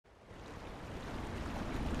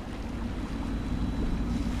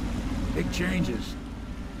Big changes.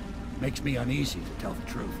 Makes me uneasy, to tell the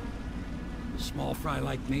truth. A small fry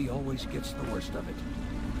like me always gets the worst of it.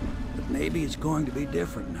 But maybe it's going to be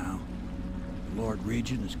different now. The Lord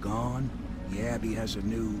Regent is gone. The Abbey has a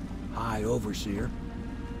new High Overseer.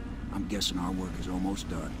 I'm guessing our work is almost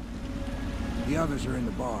done. The others are in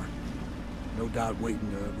the bar. No doubt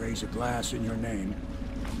waiting to raise a glass in your name.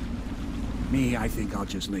 Me, I think I'll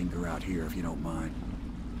just linger out here if you don't mind.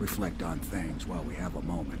 Reflect on things while we have a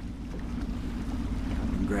moment.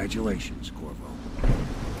 Congratulations, Corvo.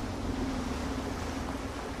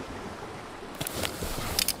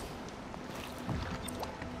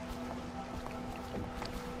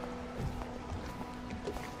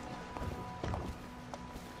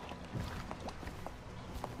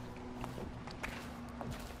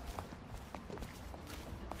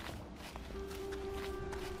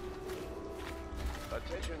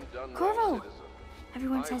 Corvo!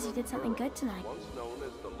 Everyone says he did something good tonight. Once known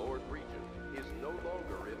as the Lord Regent, is no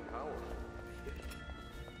longer in power.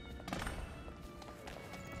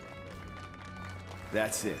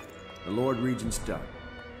 That's it. The Lord Regent's done.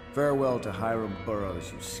 Farewell to Hiram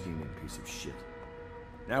Burroughs, you scheming piece of shit.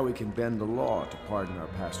 Now we can bend the law to pardon our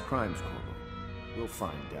past crimes, Corvo. We'll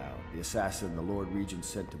find Daud, the assassin the Lord Regent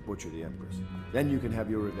sent to butcher the Empress. Then you can have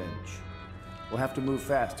your revenge. We'll have to move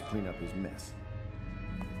fast to clean up his mess.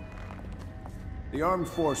 The armed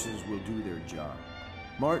forces will do their job.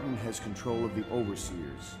 Martin has control of the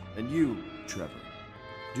overseers, and you, Trevor,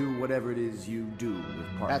 do whatever it is you do with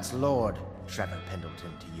Parker. That's Lord Trevor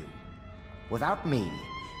Pendleton to you. Without me,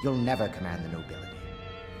 you'll never command the nobility.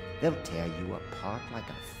 They'll tear you apart like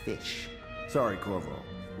a fish. Sorry, Corvo.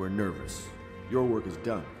 We're nervous. Your work is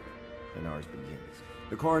done, and ours begins.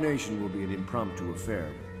 The coronation will be an impromptu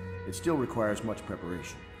affair, but it still requires much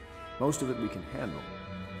preparation. Most of it we can handle.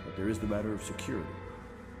 But there is the matter of security.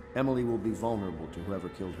 Emily will be vulnerable to whoever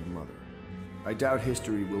killed her mother. I doubt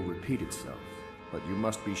history will repeat itself, but you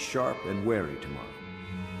must be sharp and wary tomorrow.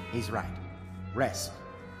 He's right. Rest.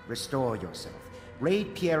 Restore yourself.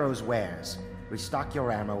 Raid Piero's wares. Restock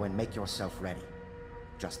your ammo and make yourself ready.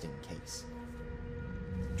 Just in case.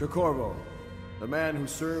 To Corvo, the man who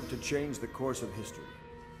served to change the course of history.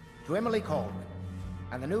 To Emily Colvin,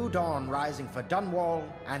 and the new dawn rising for Dunwall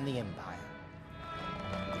and the Empire.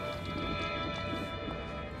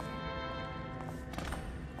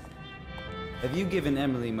 Have you given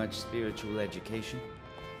Emily much spiritual education?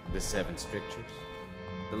 The Seven Strictures?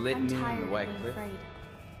 The Litany and the White Cliff?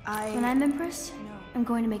 When I'm Empress, No. I'm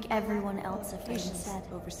going to make everyone else afraid instead.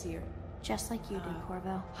 Overseer. Just like you did,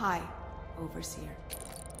 Corvo. Hi, Overseer.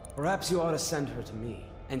 Perhaps you ought to send her to me,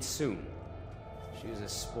 and soon. She's a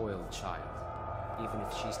spoiled child, even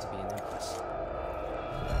if she's to be an Empress.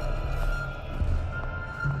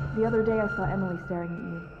 The other day I saw Emily staring at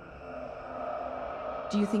you.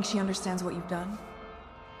 Do you think she understands what you've done?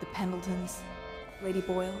 The Pendletons? Lady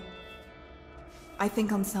Boyle? I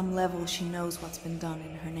think on some level she knows what's been done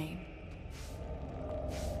in her name.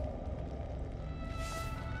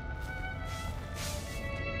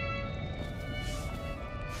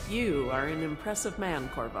 You are an impressive man,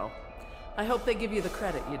 Corvo. I hope they give you the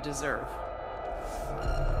credit you deserve.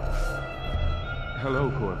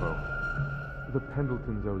 Hello, Corvo. The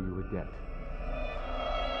Pendletons owe you a debt.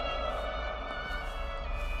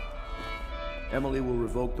 Emily will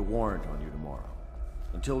revoke the warrant on you tomorrow.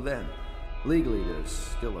 Until then, legally there's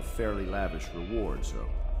still a fairly lavish reward, so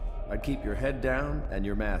I'd keep your head down and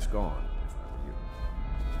your mask on, if I were you.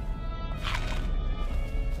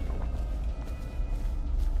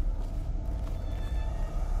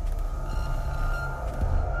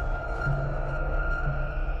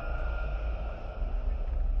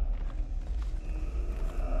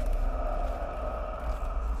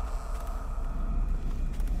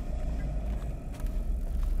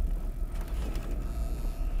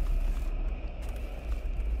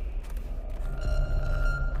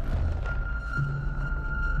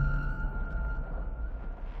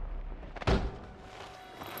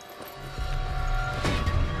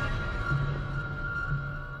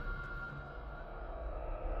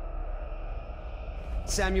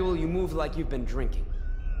 Samuel, you move like you've been drinking.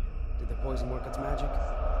 Did the poison work its magic?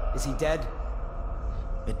 Is he dead?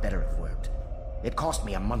 It better have worked. It cost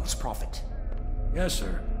me a month's profit. Yes,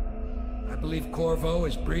 sir. I believe Corvo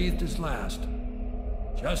has breathed his last.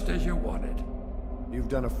 Just as you wanted. You've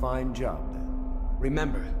done a fine job, then.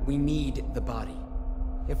 Remember, we need the body.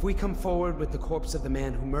 If we come forward with the corpse of the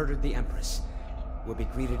man who murdered the Empress, we'll be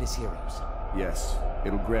greeted as heroes. Yes,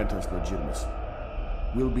 it'll grant us legitimacy.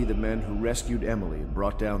 We'll be the men who rescued Emily and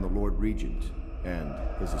brought down the Lord Regent and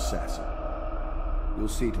his assassin. You'll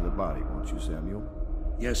see to the body, won't you, Samuel?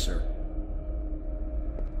 Yes, sir.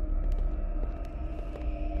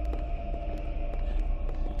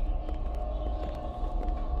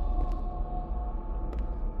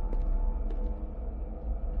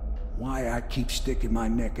 Why I keep sticking my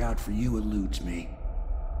neck out for you eludes me.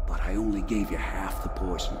 But I only gave you half the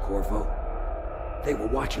poison, Corvo. They were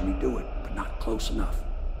watching me do it, but not close enough.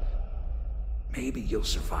 Maybe you'll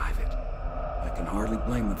survive it. I can hardly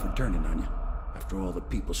blame them for turning on you, after all the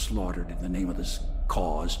people slaughtered in the name of this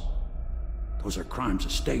cause. Those are crimes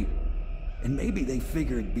of state. And maybe they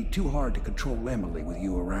figure it'd be too hard to control Emily with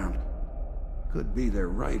you around. Could be they're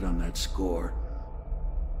right on that score.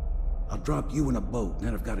 I'll drop you in a boat, and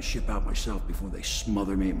then I've got to ship out myself before they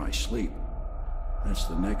smother me in my sleep. That's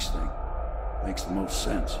the next thing. Makes the most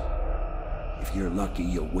sense. If you're lucky,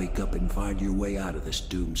 you'll wake up and find your way out of this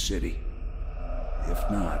doomed city. If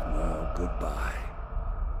not, well, goodbye.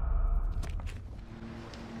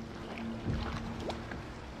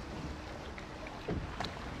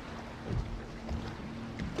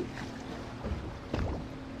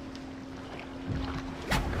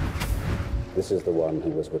 This is the one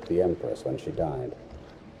who was with the Empress when she died.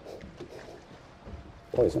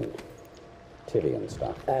 Poisoned. Tivian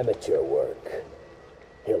stuff. Amateur work.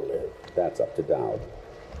 He'll live. That's up to Daud.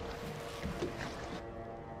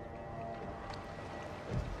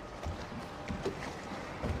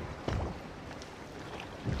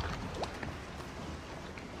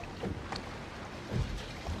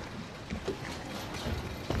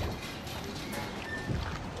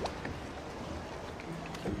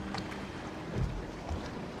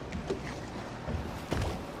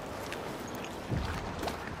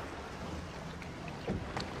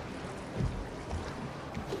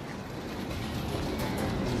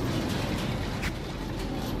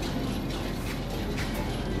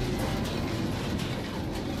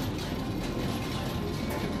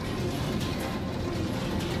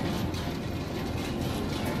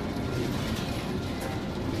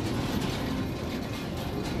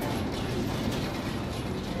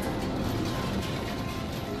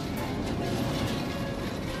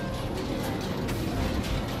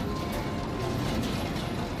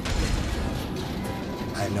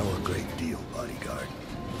 I know a great deal, bodyguard.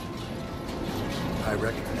 I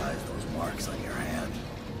recognize those marks on your hand.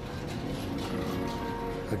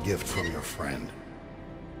 A gift from your friend.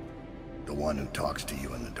 The one who talks to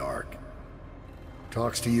you in the dark.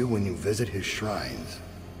 Talks to you when you visit his shrines.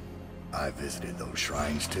 I visited those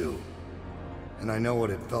shrines too. And I know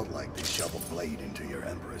what it felt like to shove a blade into your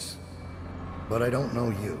Empress. But I don't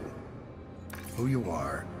know you. Who you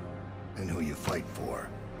are, and who you fight for.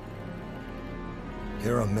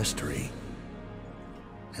 You're a mystery,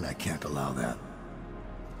 and I can't allow that.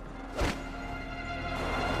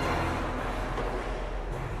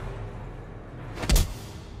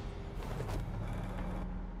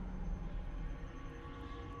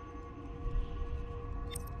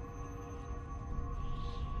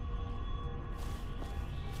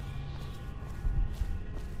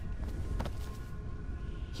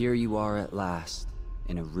 Here you are at last,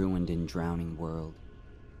 in a ruined and drowning world.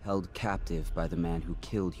 Held captive by the man who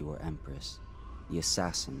killed your Empress, the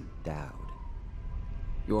assassin, Daud.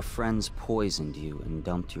 Your friends poisoned you and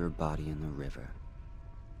dumped your body in the river.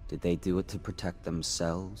 Did they do it to protect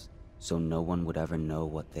themselves, so no one would ever know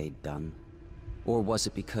what they'd done? Or was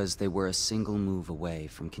it because they were a single move away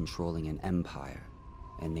from controlling an empire,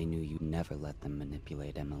 and they knew you'd never let them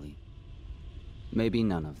manipulate Emily? Maybe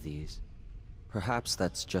none of these. Perhaps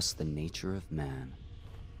that's just the nature of man.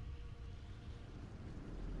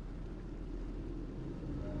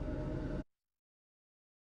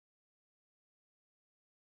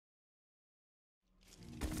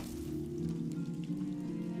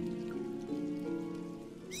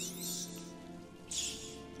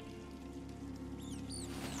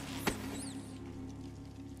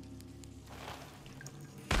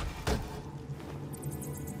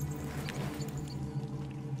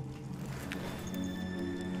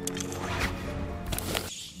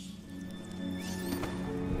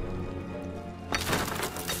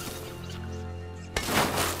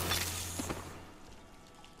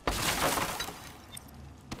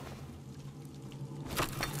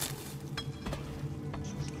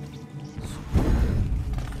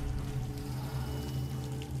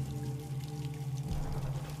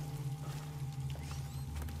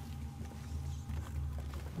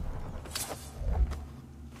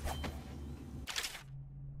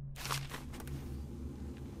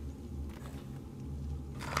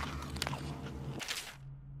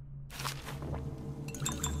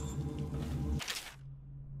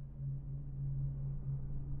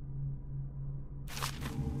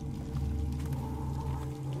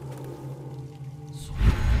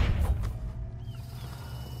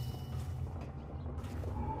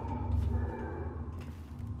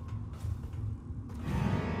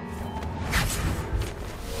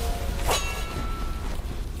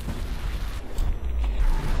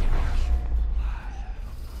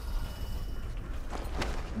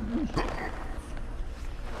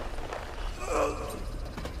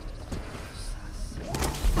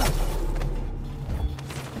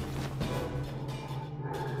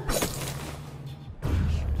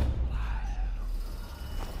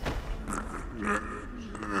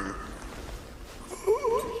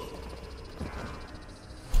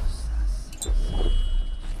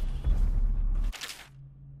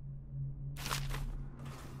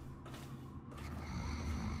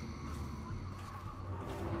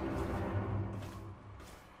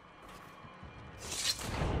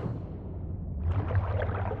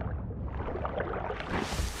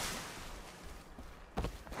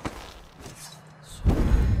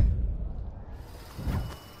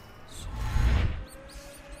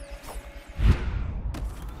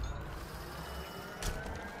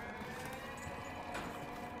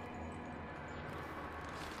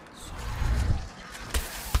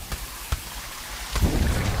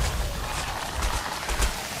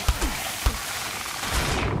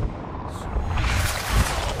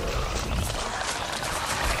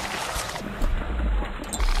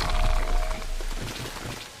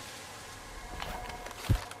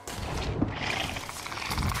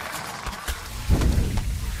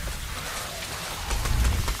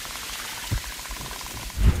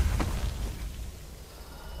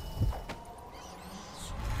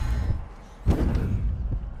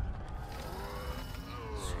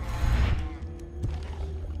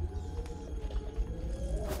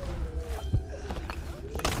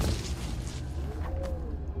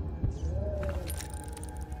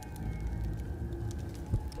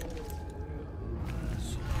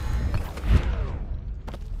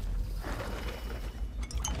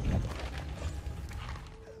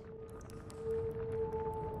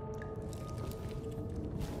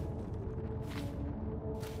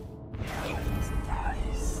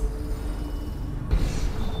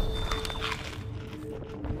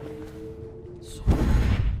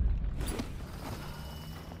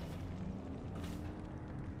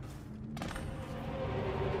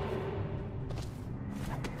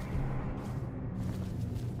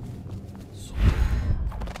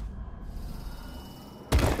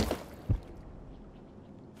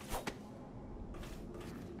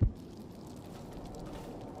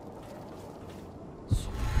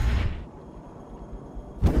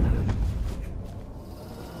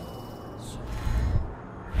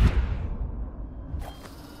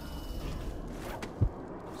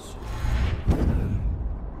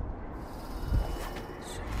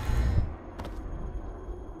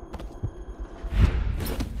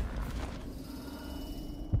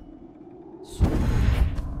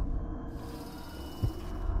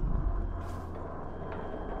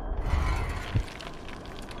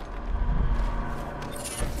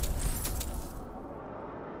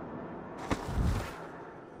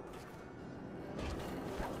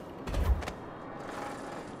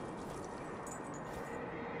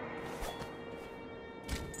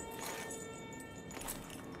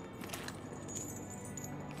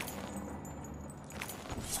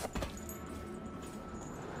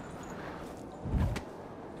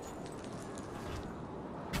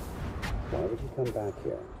 Why would he come back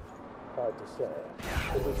here? Hard to say.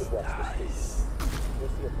 But we could watch the streets. We'll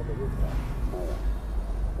see it from the rooftop. All right.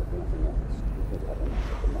 If nothing else, we could have enough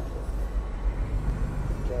at the market.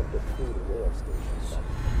 Can't get through the rail station.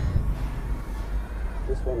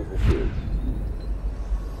 This one is the shoot.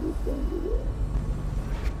 You've done your work.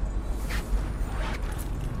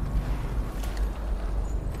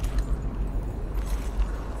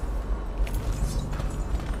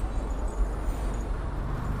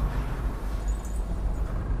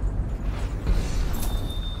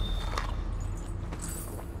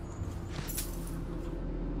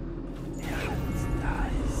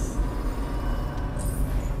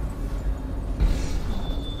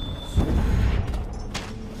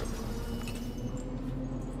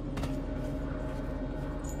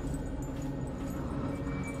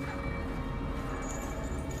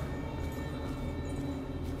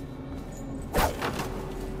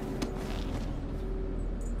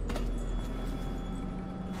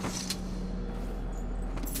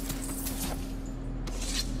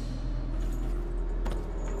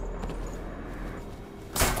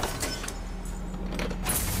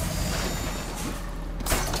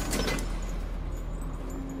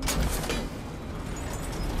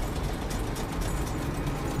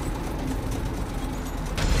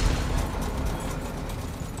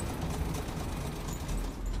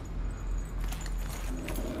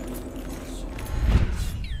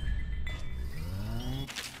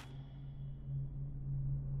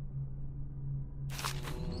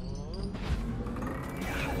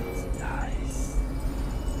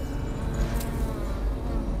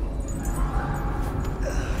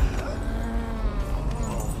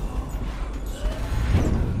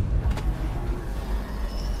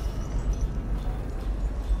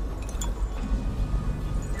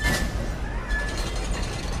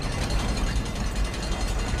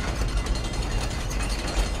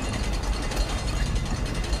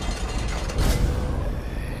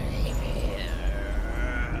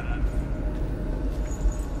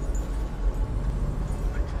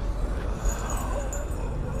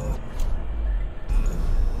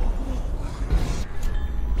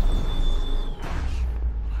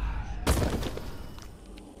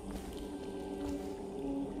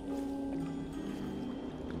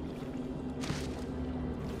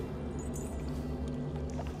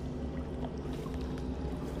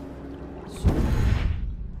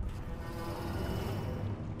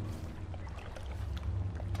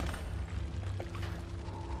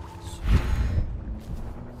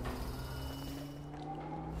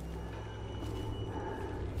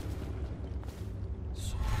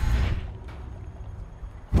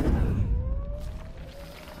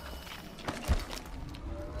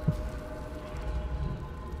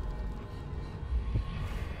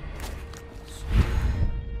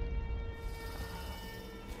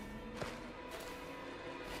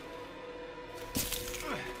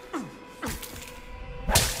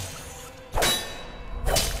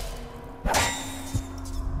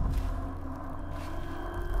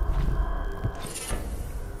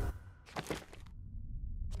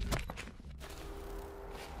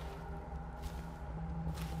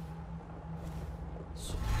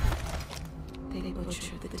 They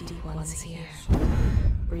butcher the deep ones here,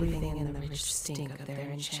 breathing in the rich stink of their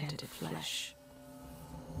enchanted flesh.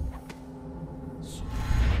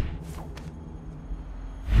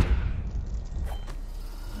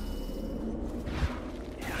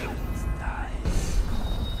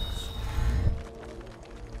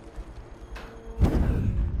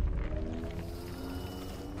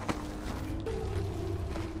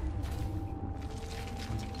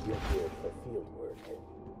 You're here for field work.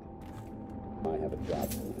 I have a job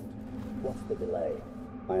tonight. What's the delay?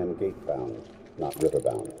 I am gate-bound, not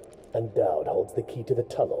river-bound. And Daud holds the key to the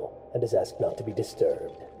tunnel and is asked not to be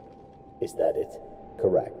disturbed. Is that it?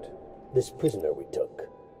 Correct. This prisoner we took,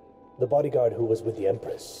 the bodyguard who was with the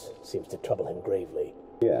Empress, seems to trouble him gravely.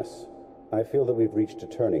 Yes. I feel that we've reached a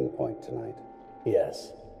turning point tonight.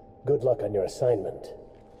 Yes. Good luck on your assignment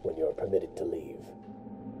when you're permitted to leave.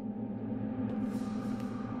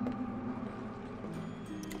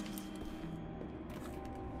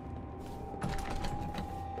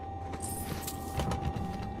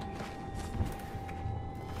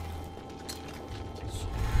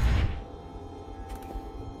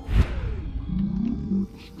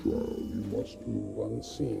 You must move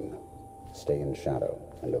unseen. Stay in shadow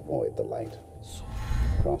and avoid the light.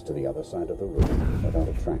 Cross to the other side of the room without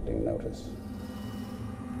attracting notice.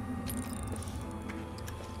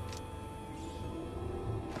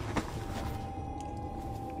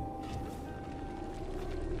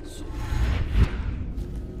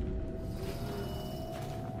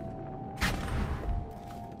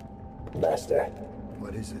 Master.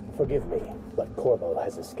 What is it? Forgive me, but Corvo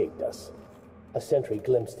has escaped us. A sentry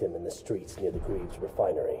glimpsed him in the streets near the Greaves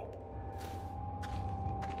refinery.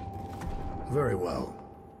 Very well.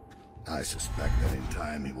 I suspect that in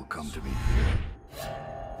time he will come to me here.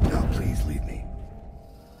 Now please leave me,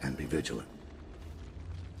 and be vigilant.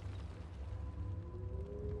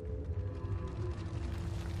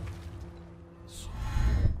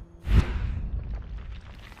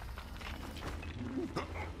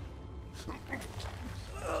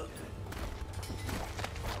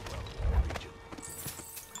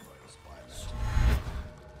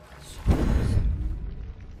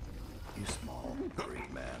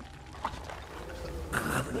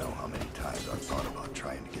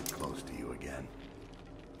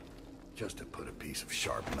 Just to put a piece of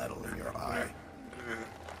sharp metal in your eye.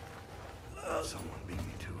 Someone beat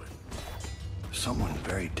me to it. Someone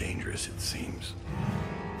very dangerous, it seems.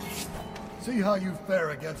 See how you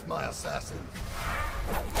fare against my assassin.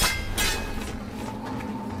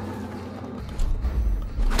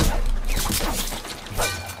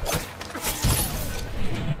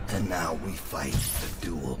 And now we fight the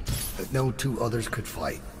duel that no two others could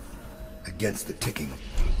fight against the ticking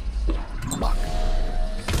clock.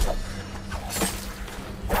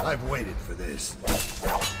 I've waited for this.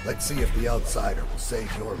 Let's see if the outsider will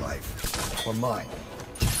save your life, or mine.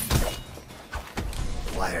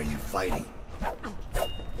 Why are you fighting?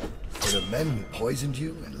 For the men who poisoned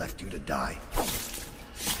you and left you to die?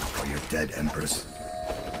 For your dead Empress?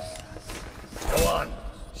 Go on,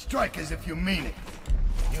 strike as if you mean it.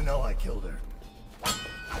 You know I killed her.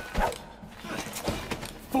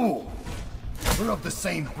 Fool! We're of the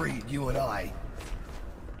same breed, you and I.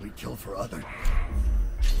 We kill for others.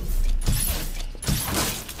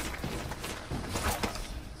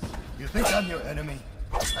 You think I'm your enemy?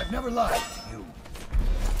 I've never lied to you.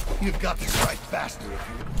 You've got to strike faster if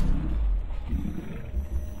you...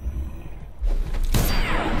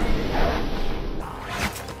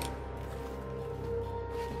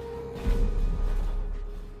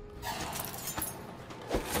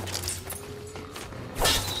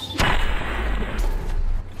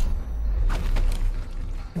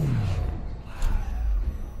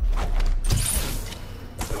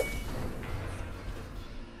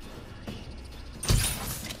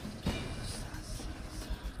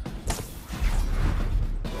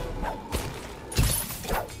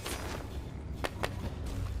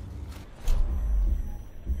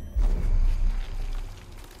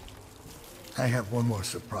 I have one more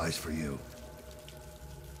surprise for you.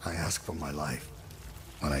 I asked for my life.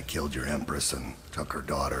 When I killed your Empress and took her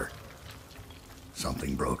daughter,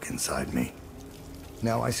 something broke inside me.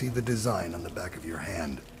 Now I see the design on the back of your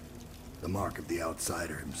hand, the mark of the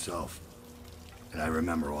outsider himself. And I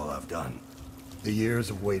remember all I've done. The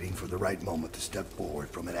years of waiting for the right moment to step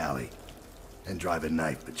forward from an alley and drive a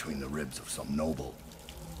knife between the ribs of some noble.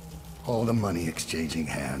 All the money exchanging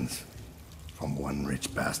hands from one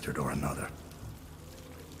rich bastard or another.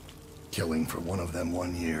 Killing for one of them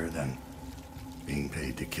 1 year, then being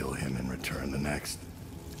paid to kill him in return the next.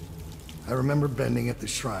 I remember bending at the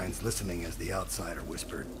shrines, listening as the outsider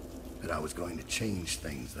whispered that I was going to change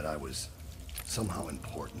things, that I was somehow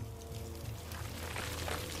important.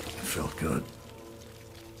 It felt good.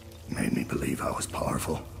 It made me believe I was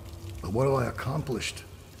powerful. But what have I accomplished?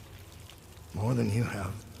 More than you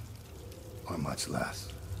have, or much less.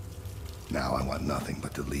 Now I want nothing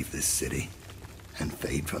but to leave this city and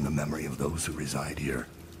fade from the memory of those who reside here.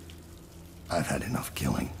 I've had enough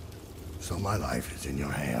killing, so my life is in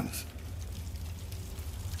your hands.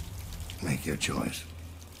 Make your choice.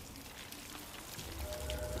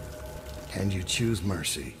 And you choose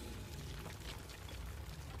mercy.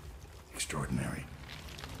 Extraordinary.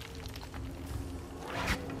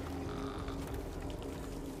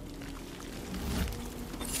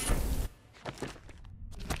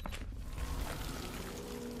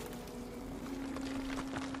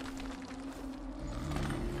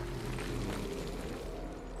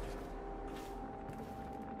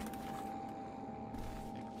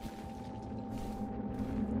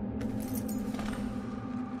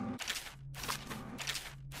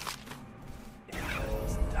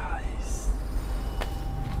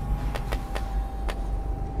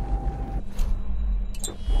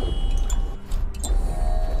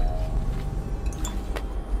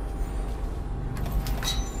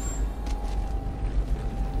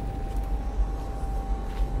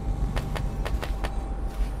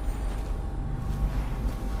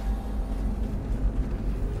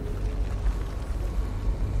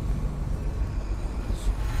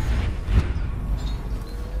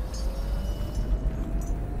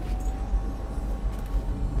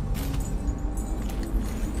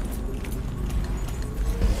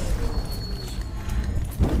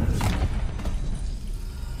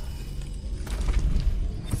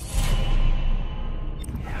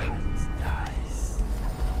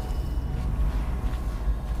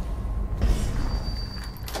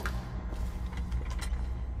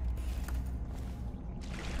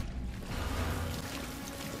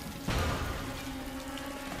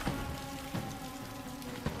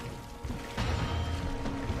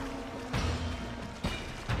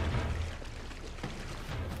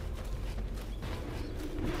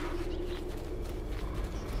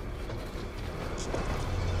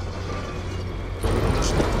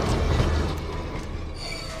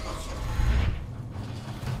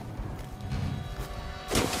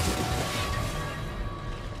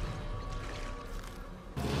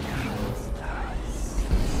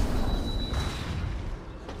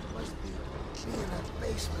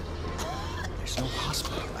 There's no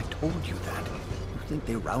hospital. I told you that. You think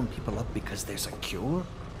they round people up because there's a cure?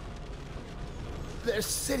 They're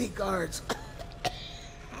city guards.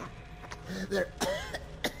 They're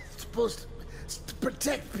supposed to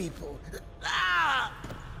protect people. Ah!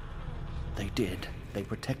 They did. They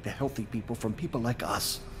protect the healthy people from people like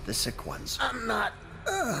us, the sick ones. I'm not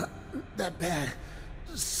that bad.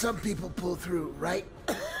 Some people pull through, right?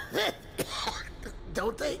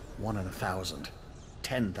 Don't they? 1 in 1,000.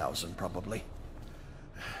 10,000 probably.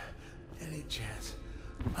 Any chance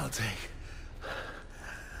I'll take.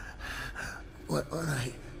 When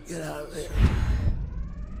I get out of there.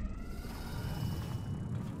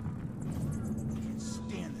 I can't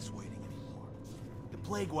stand this waiting anymore. The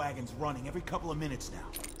plague wagon's running every couple of minutes now.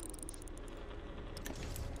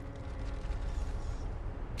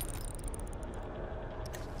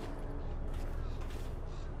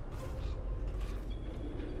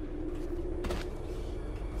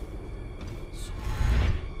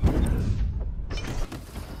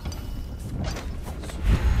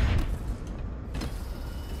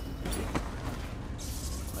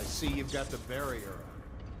 See, you've got the barrier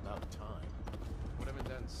up. About time. Would have been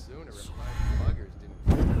done sooner if 5 buggers didn't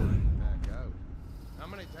come back out. How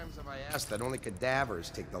many times have I asked that only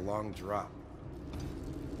cadavers take the long drop?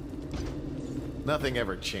 Nothing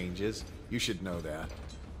ever changes. You should know that.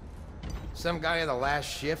 Some guy on the last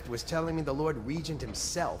shift was telling me the Lord Regent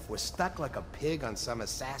himself was stuck like a pig on some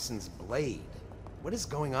assassin's blade. What is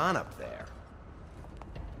going on up there?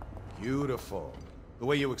 Beautiful. The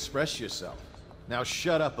way you express yourself. Now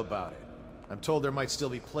shut up about it. I'm told there might still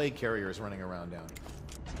be plague carriers running around down here.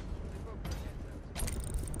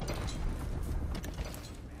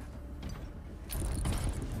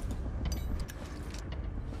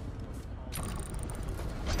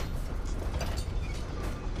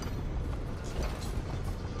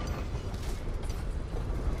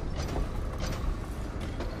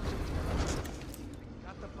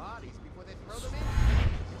 Got the bodies before they throw them in.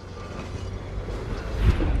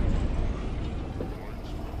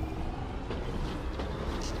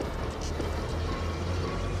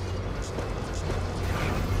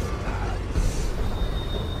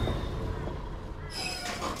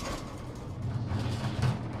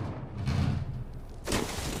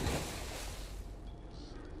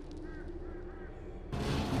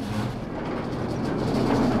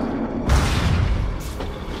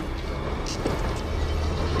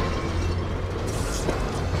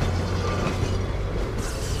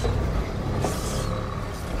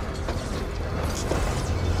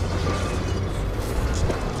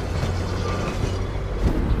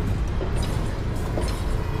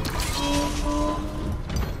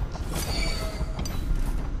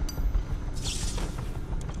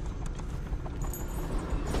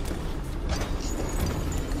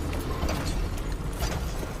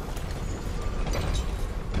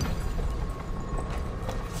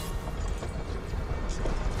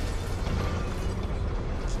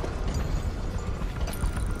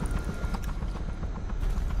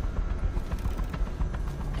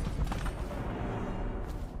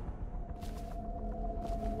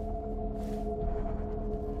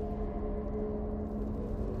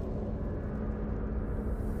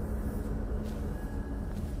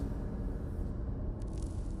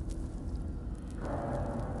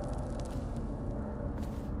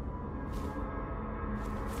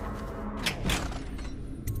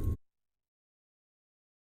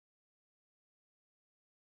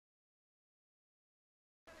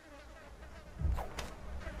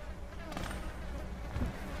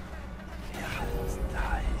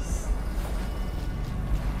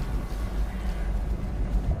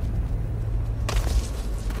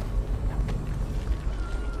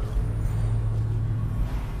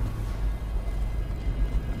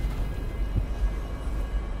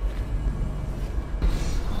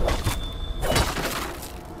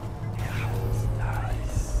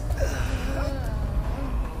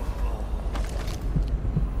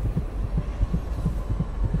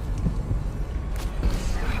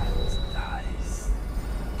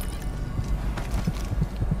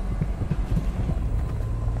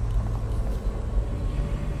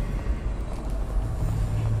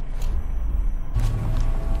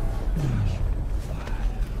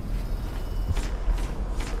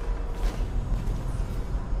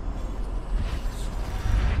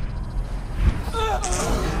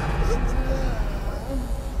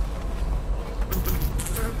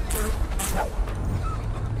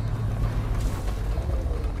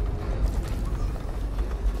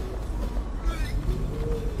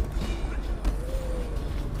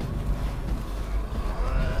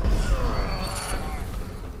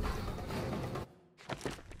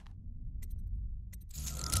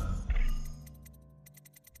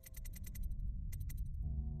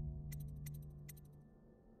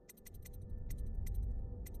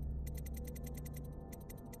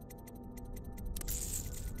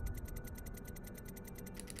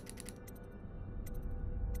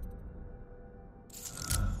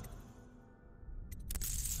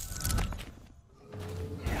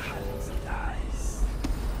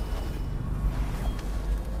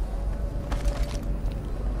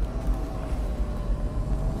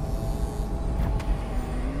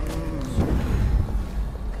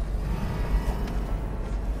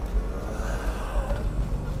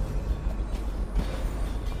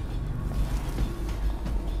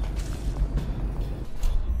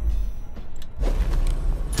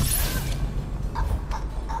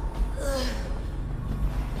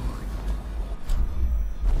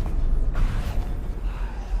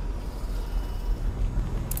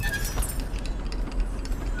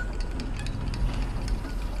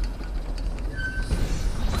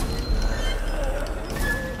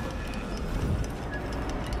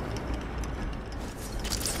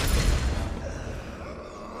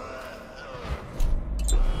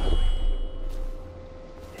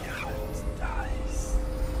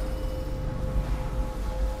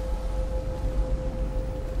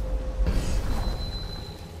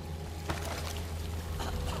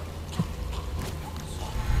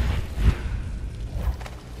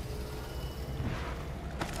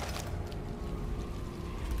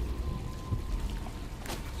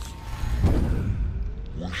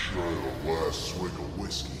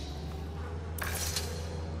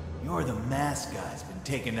 You're the mask guy's been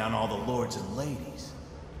taking down all the lords and ladies.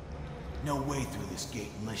 No way through this gate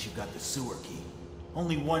unless you got the sewer key.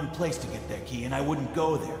 Only one place to get that key, and I wouldn't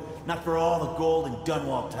go there. Not for all the gold in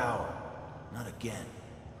Dunwall Tower. Not again.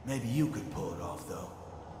 Maybe you could pull it off, though.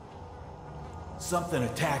 Something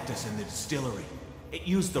attacked us in the distillery. It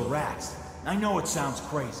used the rats. I know it sounds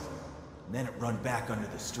crazy. And then it run back under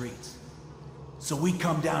the streets. So we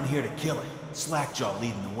come down here to kill it. Slackjaw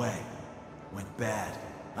leading the way. Went bad.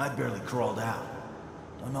 I barely crawled out.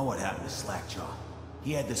 Don't know what happened to Slackjaw.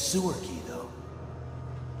 He had the sewer key, though.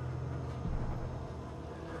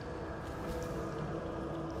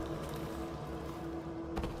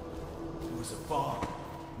 It was a fog,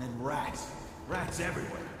 and then rats. Rats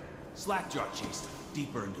everywhere. Slackjaw chased him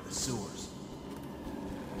deeper into the sewers.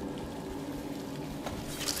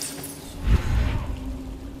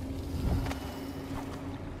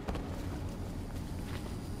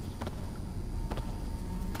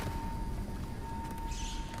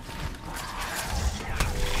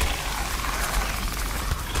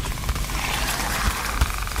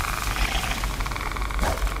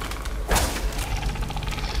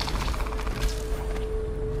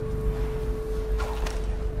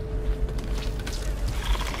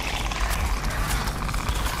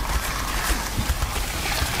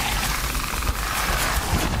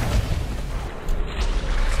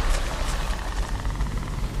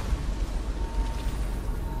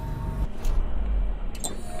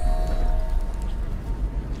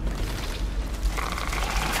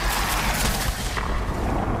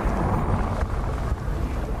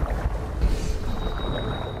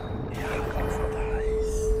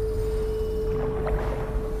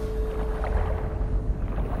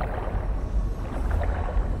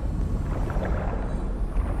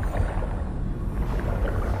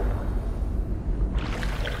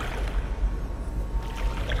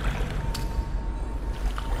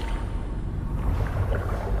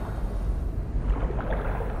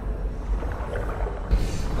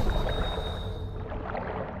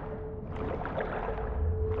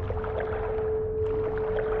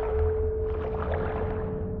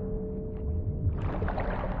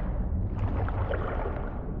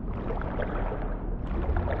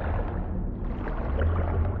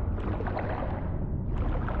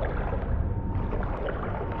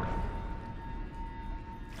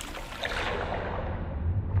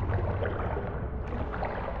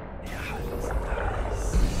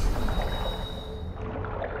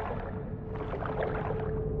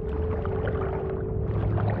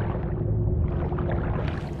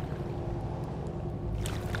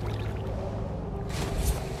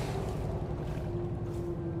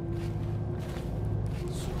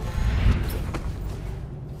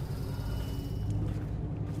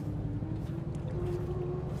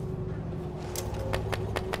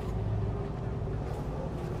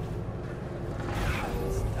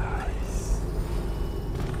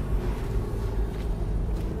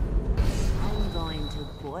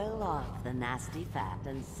 The nasty fat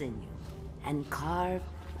and sinew, and carve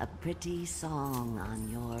a pretty song on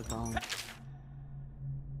your bone.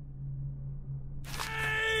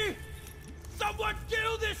 Hey! Someone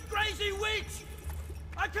kill this crazy witch!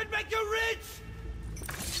 I could make you rich!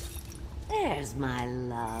 There's my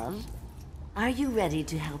love. Are you ready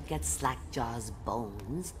to help get Slackjaw's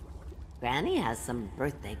bones? Granny has some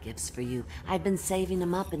birthday gifts for you. I've been saving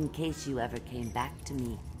them up in case you ever came back to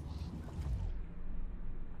me.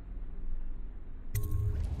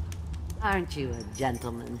 Aren't you a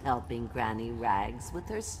gentleman helping Granny Rags with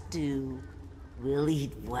her stew? We'll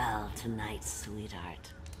eat well tonight,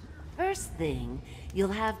 sweetheart. First thing, you'll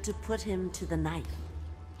have to put him to the knife.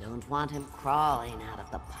 Don't want him crawling out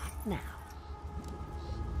of the pot now.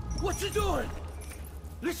 What you doing?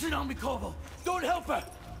 Listen on me, Corvo. Don't help her.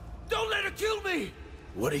 Don't let her kill me.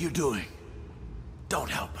 What are you doing?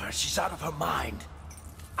 Don't help her. She's out of her mind.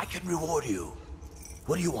 I can reward you.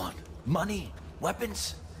 What do you want? Money?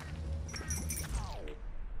 Weapons?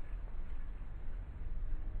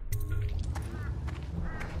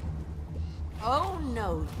 Oh,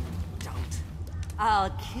 no, you don't.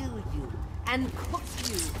 I'll kill you and cook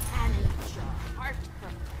you and eat your heart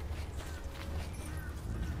from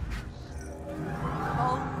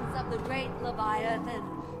bones of the great Leviathan,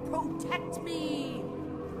 protect me!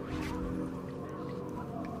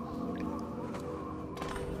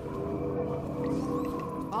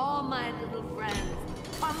 All my little friends,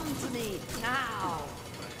 come to me now!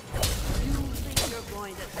 You think you're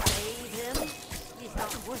going to save him? He's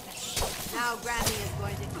not worth it. Now Granny is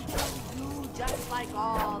going to kill you just like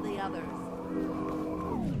all the others.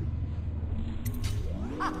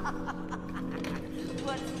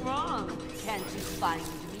 What's wrong? Can't you find me?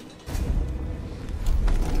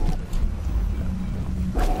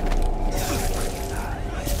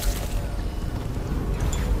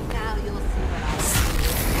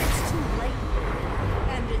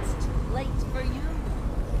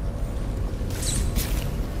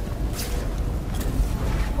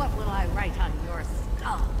 lie right on your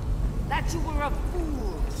skull. That you were a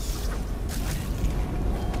fool.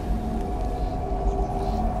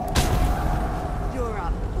 You're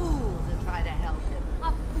a fool to try to help him.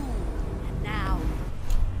 A fool. And now...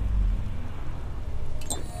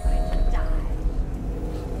 you're going to die.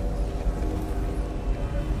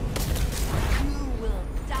 You will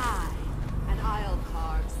die. And I'll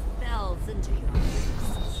carve spells into your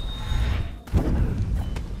wrists.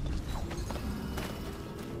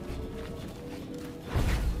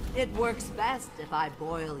 It works best if I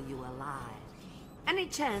boil you alive. Any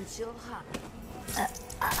chance you'll hug?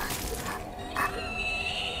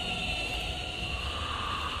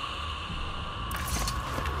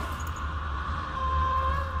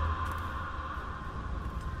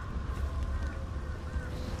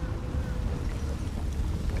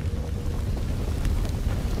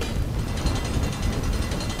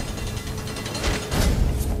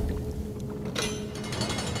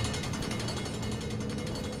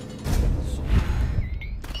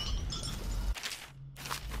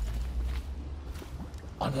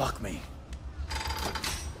 Unlock me.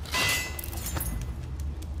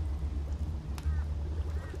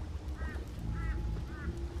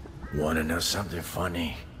 Want to know something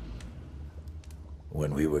funny?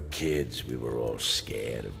 When we were kids, we were all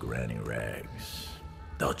scared of Granny Rags.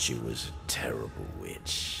 Thought she was a terrible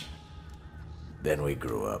witch. Then we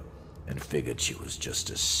grew up and figured she was just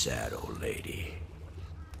a sad old lady.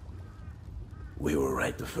 We were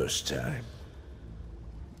right the first time.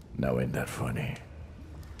 Now ain't that funny?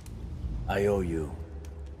 I owe you.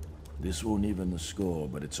 This won't even the score,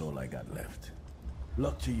 but it's all I got left.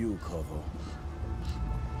 Luck to you, Corvo.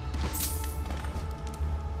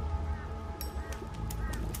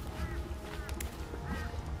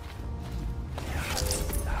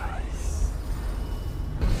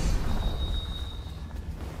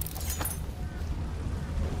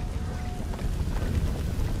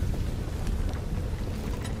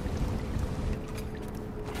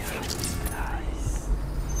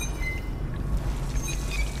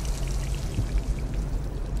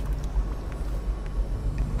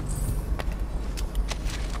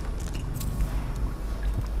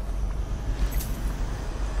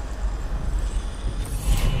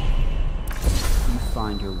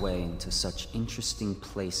 Find your way into such interesting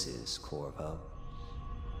places, Corvo.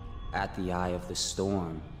 At the eye of the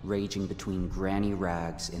storm, raging between Granny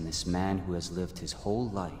Rags and this man who has lived his whole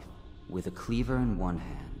life with a cleaver in one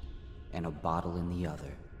hand and a bottle in the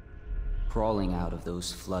other. Crawling out of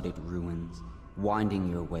those flooded ruins, winding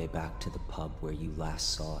your way back to the pub where you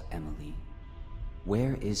last saw Emily.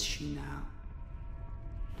 Where is she now?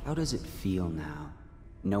 How does it feel now,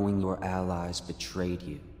 knowing your allies betrayed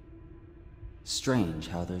you? Strange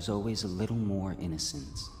how there's always a little more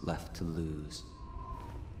innocence left to lose.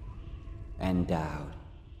 And Daud,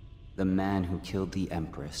 the man who killed the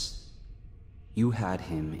Empress. You had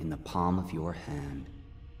him in the palm of your hand,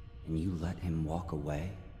 and you let him walk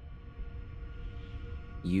away?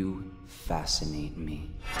 You fascinate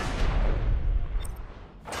me.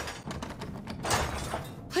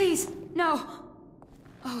 Please, no!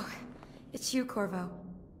 Oh, it's you, Corvo.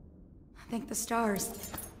 Thank the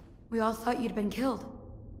stars. We all thought you'd been killed,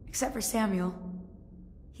 except for Samuel.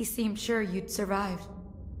 He seemed sure you'd survived.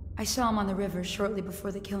 I saw him on the river shortly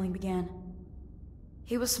before the killing began.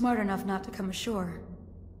 He was smart enough not to come ashore,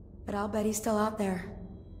 but I'll bet he's still out there.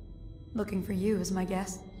 Looking for you is my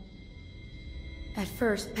guess. At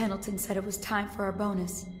first, Pendleton said it was time for our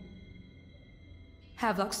bonus.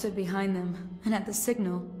 Havelock stood behind them, and at the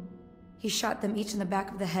signal, he shot them each in the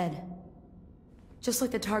back of the head. Just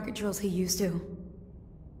like the target drills he used to.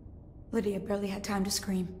 Lydia barely had time to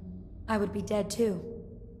scream. I would be dead too.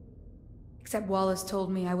 Except Wallace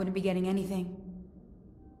told me I wouldn't be getting anything.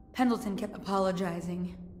 Pendleton kept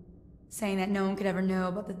apologizing, saying that no one could ever know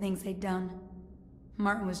about the things they'd done.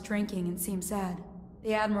 Martin was drinking and seemed sad.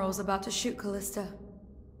 The Admiral was about to shoot Callista.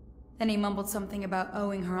 Then he mumbled something about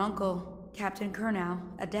owing her uncle, Captain Kurnow,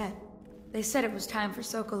 a debt. They said it was time for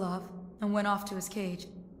Sokolov, and went off to his cage.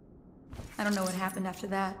 I don't know what happened after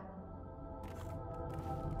that.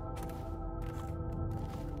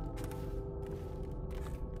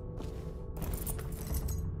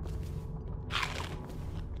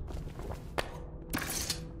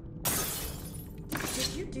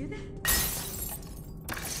 Did you do that?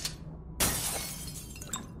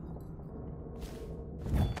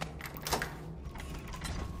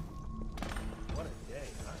 What a day,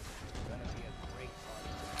 huh? Gonna be a great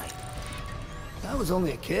party tonight. I was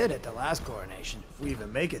only a kid at the last coronation, if we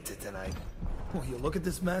even make it to tonight. Will you look at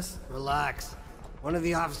this mess? Relax. One of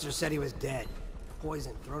the officers said he was dead.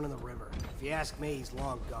 Poison thrown in the river. If you ask me, he's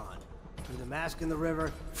long gone. Threw the mask in the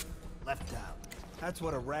river, Left out. That's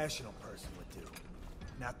what a rational person would do.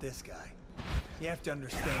 Not this guy. You have to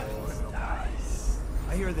understand the criminal mind.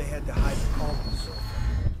 I hear they had to hide the cauldron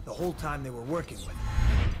the whole time they were working with him.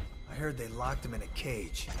 I heard they locked him in a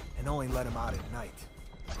cage and only let him out at night.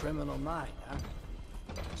 Criminal mind, huh?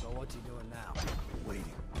 So what's he doing now? Waiting.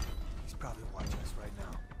 He's probably watching us right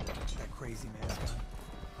now. That crazy mask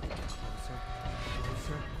on.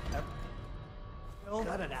 Closer.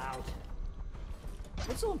 Cut it out.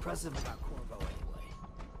 What's so impressive about Corvo anyway?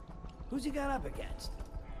 Who's he got up against?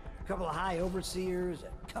 A couple of high overseers,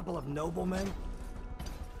 a couple of noblemen?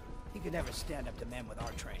 He could never stand up to men with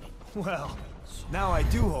our training. Well, now I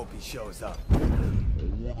do hope he shows up. I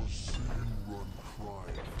wanna see you run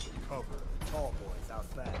crime. Cover the tall boys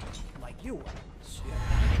out back. Like you were.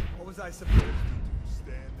 What was I supposed to do?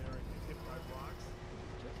 Stand there and get hit by rocks?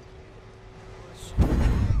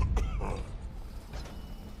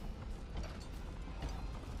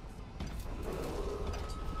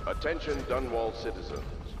 Attention Dunwall citizens.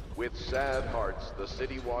 With sad hearts, the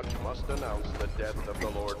City Watch must announce the death of the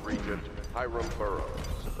Lord Regent, Hiram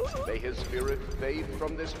Burroughs. May his spirit fade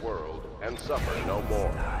from this world and suffer no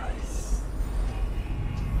more.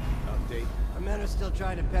 Update. Our men are still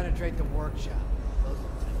trying to penetrate the workshop.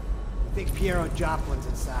 I think Piero Joplin's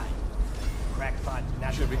inside. Crackpot,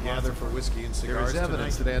 natural. Should we gather for whiskey and cigars There is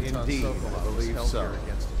evidence tonight? that Anton Indeed, Sokolov I believe was so. held here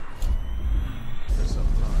against it. For some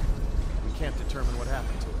time. We can't determine what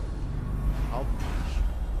happened to him. I'll...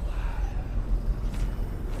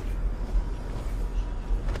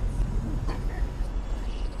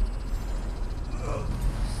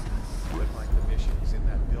 Looked like the mission is in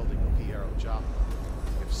that building with Piero Joplin.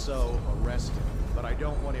 If so, arrest him. But I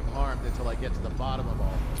don't want him harmed until I get to the bottom of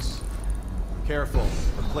all this. Careful.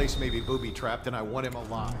 The place may be booby-trapped and I want him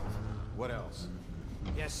alive. What else?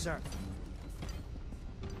 Yes, sir.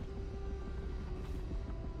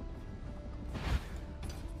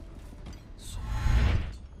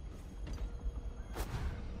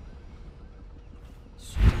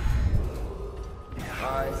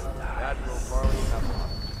 I, Admiral Barley Hemlock,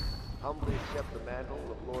 humbly accept the mantle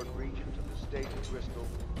of Lord Regent of the State of Bristol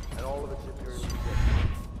and all of its imperial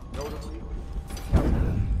possessions, notably the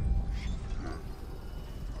capital.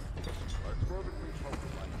 I fervently hope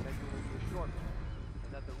my tenure will be a short one,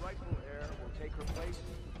 and that the rightful heir will take her place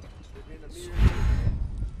within a mere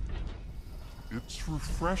year. It's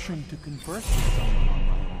refreshing to converse with someone on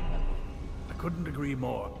my own level. I couldn't agree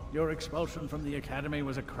more. Your expulsion from the Academy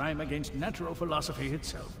was a crime against natural philosophy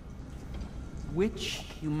itself. Which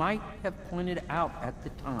you might have pointed out at the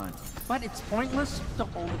time. But it's pointless to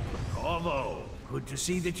hold it. Corvo, good to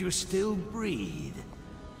see that you still breathe.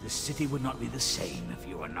 The city would not be the same if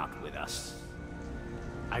you were not with us.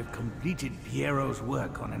 I've completed Piero's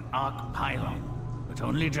work on an arc pylon, but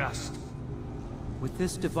only just. With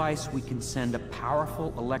this device, we can send a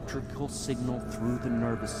powerful electrical signal through the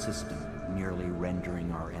nervous system, nearly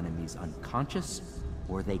rendering our enemies unconscious,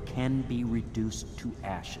 or they can be reduced to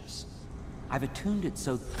ashes. I've attuned it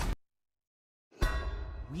so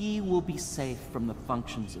we will be safe from the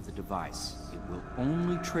functions of the device. It will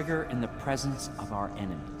only trigger in the presence of our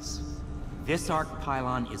enemies. This arc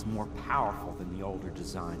pylon is more powerful than the older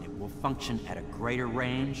design. It will function at a greater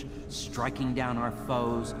range, striking down our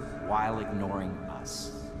foes while ignoring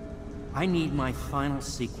us. I need my final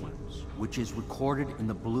sequence, which is recorded in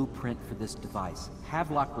the blueprint for this device.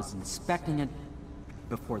 Havelock was inspecting it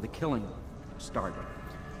before the killing started.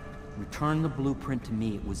 Return the blueprint to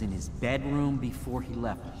me. It was in his bedroom before he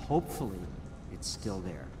left. Hopefully, it's still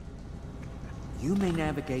there. You may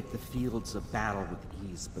navigate the fields of battle with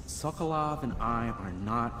ease, but Sokolov and I are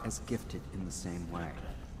not as gifted in the same way.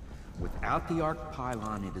 Without the arc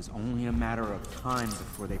pylon, it is only a matter of time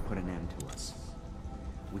before they put an end to us.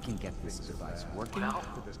 We can get this device working,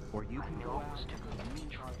 or you can go out and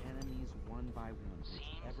use our enemies one by one.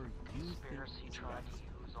 Whichever you Conspiracy tried to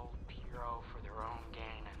use old Piero for their own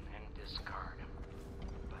gain and then discard him.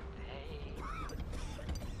 But they...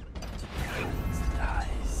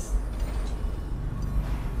 Nice.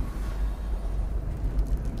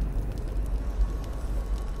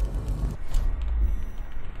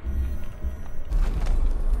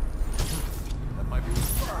 That might be...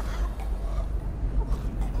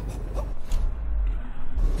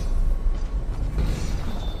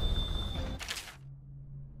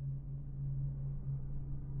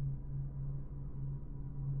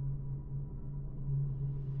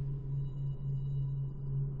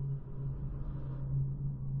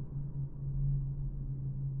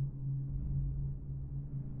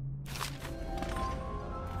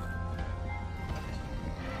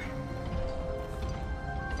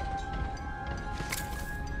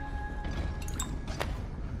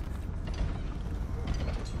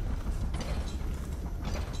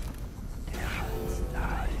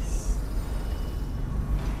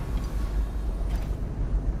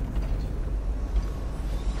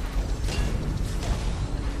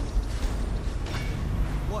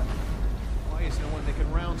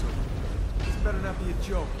 rounds over here. This better not be a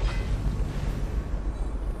joke.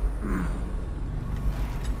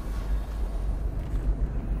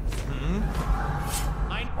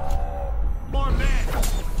 More men!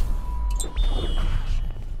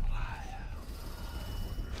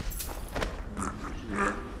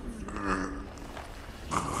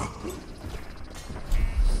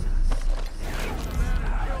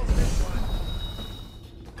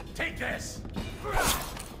 Take this!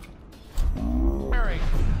 Harry!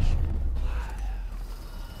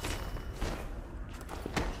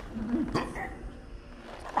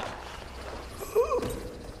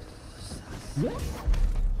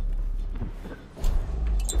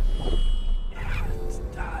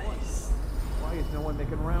 Why is no one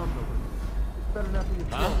making rounds over here? This better not be a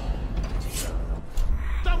joke.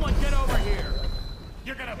 Someone get over here!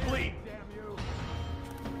 You're gonna bleed! Damn you!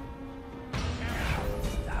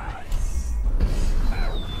 Die!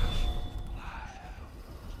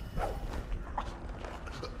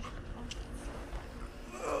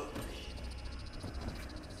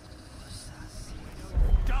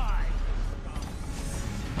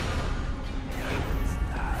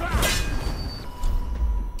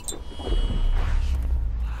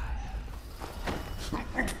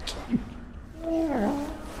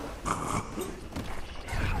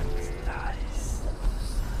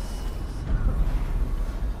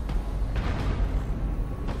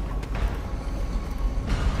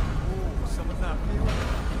 Someone's not feeling it.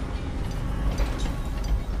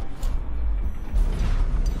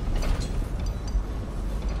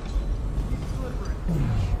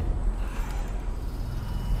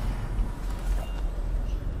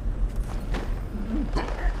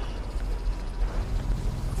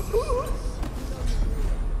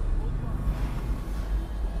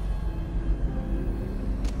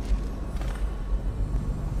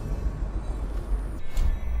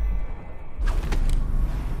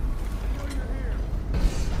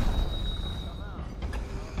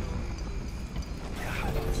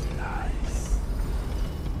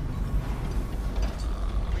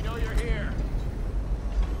 We know you're here!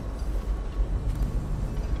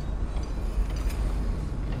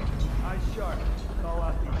 Eyes sharp. Call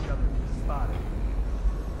out to each other. Spotted.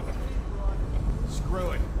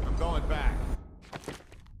 Screw it. I'm going back.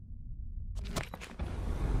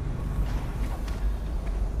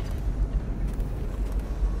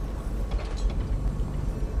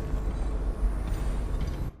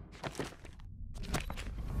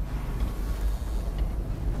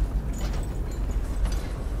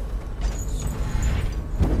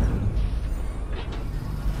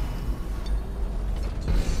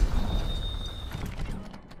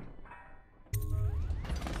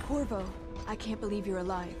 Corvo, I can't believe you're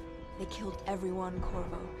alive. They killed everyone,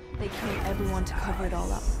 Corvo. They killed everyone to cover it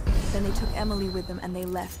all up. Then they took Emily with them and they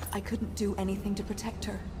left. I couldn't do anything to protect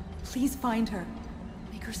her. Please find her.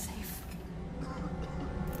 Make her safe.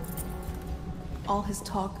 All his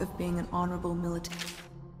talk of being an honorable military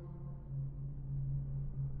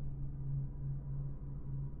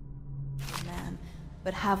man,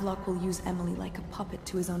 but Havelock will use Emily like a puppet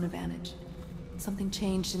to his own advantage. Something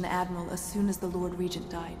changed in the Admiral as soon as the Lord Regent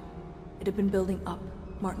died. It had been building up.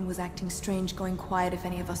 Martin was acting strange, going quiet if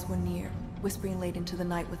any of us were near, whispering late into the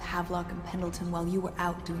night with Havelock and Pendleton while you were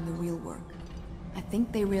out doing the real work. I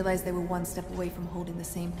think they realized they were one step away from holding the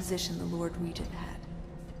same position the Lord Regent had,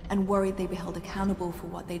 and worried they'd be held accountable for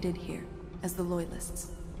what they did here, as the Loyalists.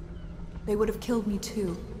 They would have killed me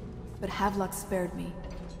too, but Havelock spared me.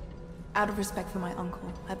 Out of respect for my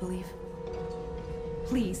uncle, I believe.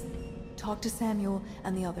 Please, talk to Samuel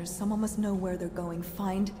and the others. Someone must know where they're going.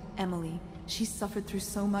 Find Emily. She's suffered through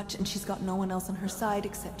so much and she's got no one else on her side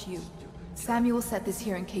except you. Samuel set this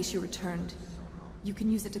here in case you returned. You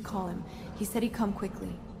can use it to call him. He said he'd come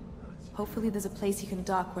quickly. Hopefully there's a place he can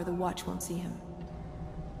dock where the Watch won't see him.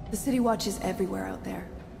 The City Watch is everywhere out there.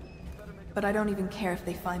 But I don't even care if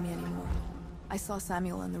they find me anymore. I saw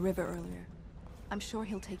Samuel on the river earlier. I'm sure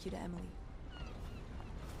he'll take you to Emily.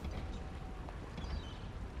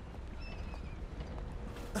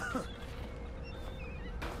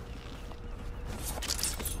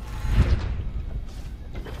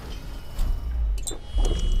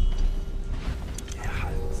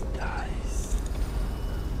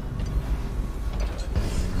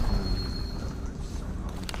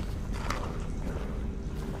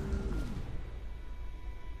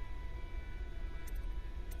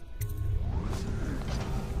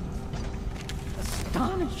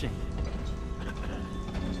 Astonishing!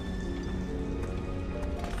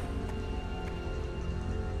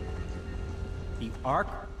 The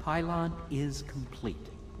arc pylon is complete.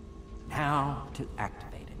 Now to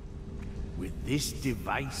activate it. With this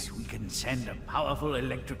device, we can send a powerful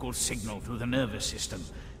electrical signal through the nervous system,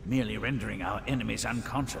 merely rendering our enemies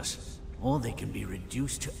unconscious. Or they can be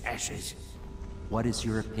reduced to ashes. What is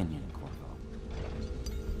your opinion, Corvo?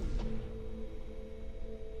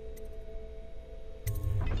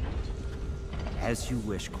 As you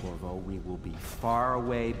wish, Corvo. We will be far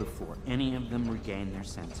away before any of them regain their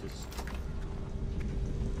senses.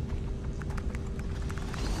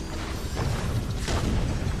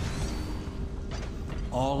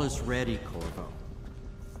 All is ready, Corvo.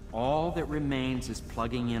 All that remains is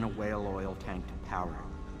plugging in a whale oil tank to power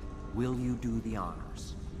it. Will you do the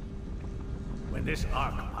honors? When this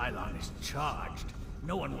arc pylon is charged,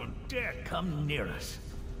 no one will dare come near us.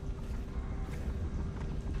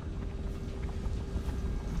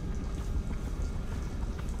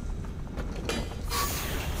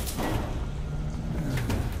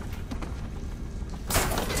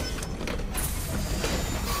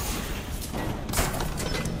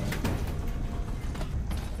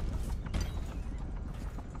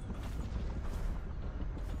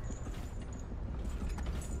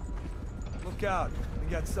 Look out.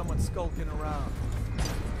 We got someone skulking around.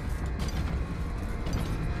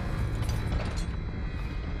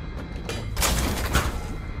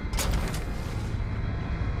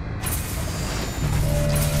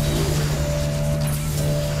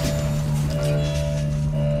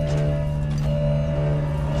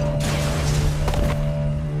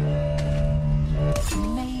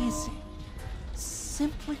 Amazing.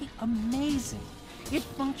 Simply amazing. It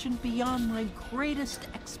functioned beyond my greatest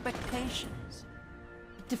expectations.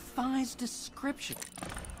 It defies description. A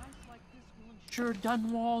device like this will ensure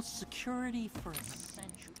Dunwall's security for a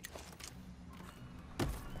century.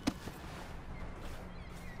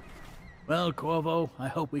 Well, Corvo, I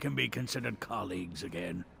hope we can be considered colleagues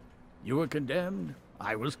again. You were condemned,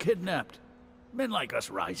 I was kidnapped. Men like us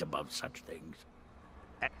rise above such things.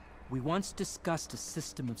 We once discussed a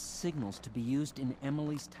system of signals to be used in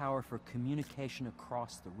Emily's tower for communication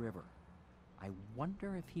across the river. I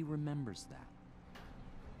wonder if he remembers that.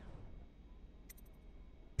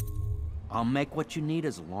 I'll make what you need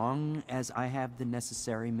as long as I have the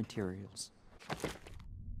necessary materials.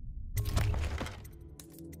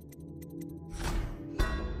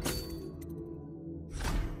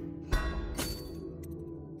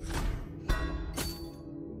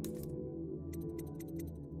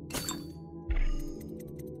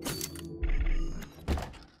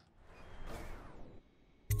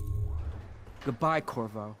 Goodbye,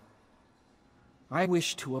 Corvo. I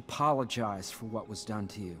wish to apologize for what was done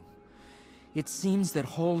to you. It seems that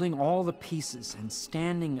holding all the pieces and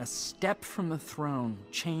standing a step from the throne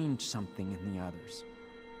changed something in the others.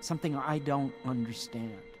 Something I don't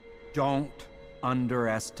understand. Don't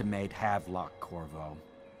underestimate Havelock, Corvo.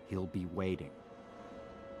 He'll be waiting.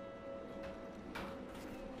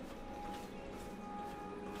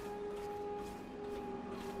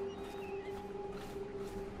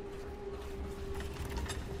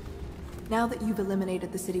 Now that you've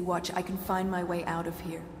eliminated the City Watch, I can find my way out of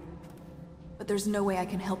here. But there's no way I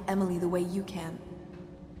can help Emily the way you can.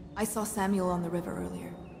 I saw Samuel on the river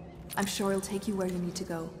earlier. I'm sure he'll take you where you need to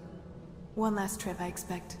go. One last trip, I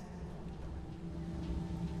expect.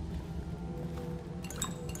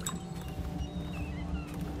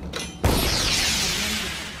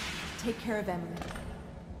 Take care of Emily.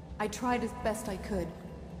 I tried as best I could.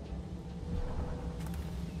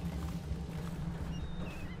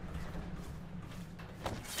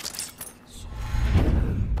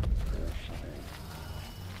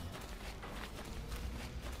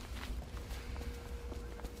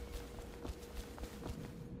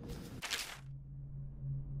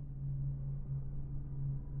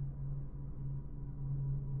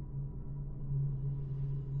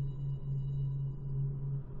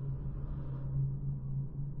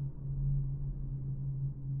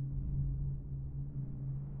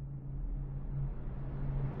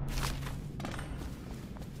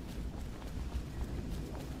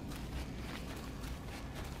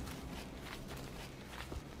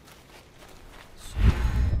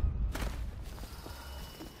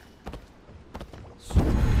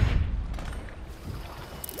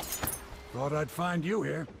 Thought I'd find you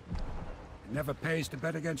here. It never pays to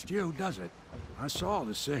bet against you, does it? I saw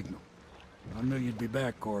the signal. I knew you'd be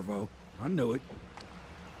back, Corvo. I knew it.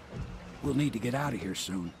 We'll need to get out of here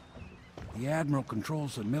soon. The Admiral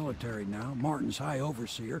controls the military now, Martin's High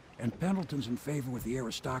Overseer, and Pendleton's in favor with the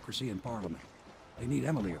aristocracy and Parliament. They need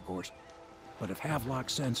Emily, of course. But if Havelock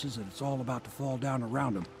senses that it's all about to fall down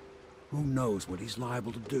around him, who knows what he's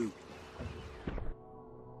liable to do.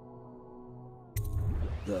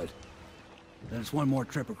 Good. Then it's one more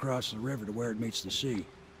trip across the river to where it meets the sea.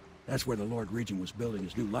 That's where the Lord Regent was building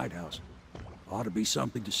his new lighthouse. Ought to be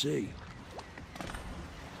something to see.